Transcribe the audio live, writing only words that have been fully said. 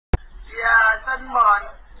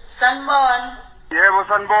Sanborn. Yeah,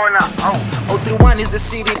 Sanborn. Oh, 031 is the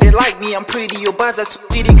city, they like me, I'm pretty. Your bars are too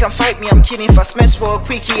pretty, can't fight me, I'm kidding. If I smash for a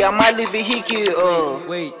quickie, I might leave a hickey.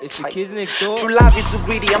 Wait, it's the kids next door? True love is so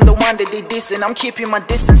greedy, I'm the one that they dissing. I'm keeping my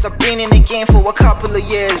distance, I've been in the game for a couple of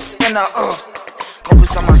years. And go put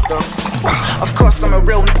some of my stuff. Of course I'm a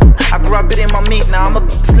real I grew up eating my meat, now I'm a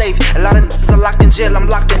slave. A lot of niggas are locked in jail, I'm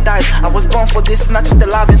locked and died. I was born for this, not just the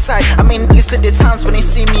love inside. I mean, listed the times when they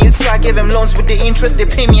see me. It's like I give them loans with the interest they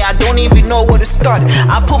pay me. I don't even know where to start.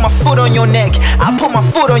 I put my foot on your neck, I put my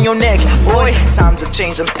foot on your neck. Boy, times have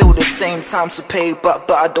changed, I'm still the same. Time to pay, but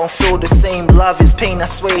I don't feel the same. Love is pain, I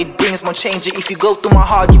swear it brings more change. If you go through my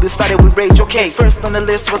heart, you be flooded with rage. Okay, first on the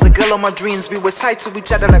list was a girl of my dreams. We were tied to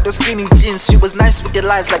each other like those skinny jeans. She was nice with the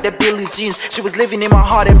lies like that Billie Jeans. She was living in my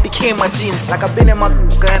heart and became my jeans. Like I've been in my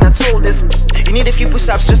and I told this, you need a few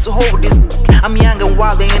push-ups just to hold this. I'm young and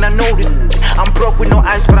wild and I know this. I'm broke with no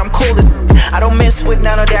eyes but I'm cold. I don't mess with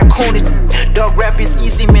none of that corny. Dog rap is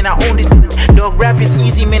easy, man, I own it. Dog rap is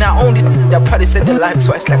easy, man, I own it. I probably said the line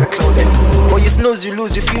twice like I cloned it. Oh, you snooze, you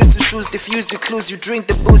lose, refuse to choose, diffuse the clues. You drink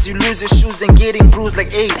the booze, you lose your shoes and getting bruised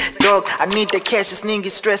like, hey, dog, I need the cash, this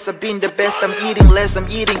nigga stress. I've been the best, I'm eating less, I'm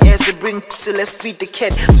eating as to bring till let's feed the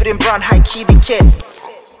cat. Spitting brown, high kitty cat.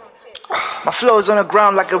 My flow is on the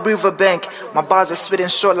ground like a riverbank. My bars are sweet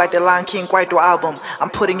and short like the Lion King Kwaito album. I'm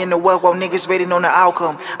putting in the work while niggas waiting on the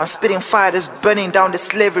outcome. I'm spitting fire that's burning down the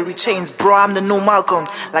slavery chains. Bro, I'm the new Malcolm.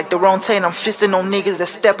 Like the wrong chain, I'm fisting on niggas that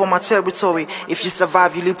step on my territory. If you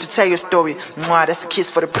survive, you live to tell your story. Mwah, that's a kiss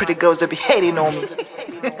for the pretty girls that be hating on me.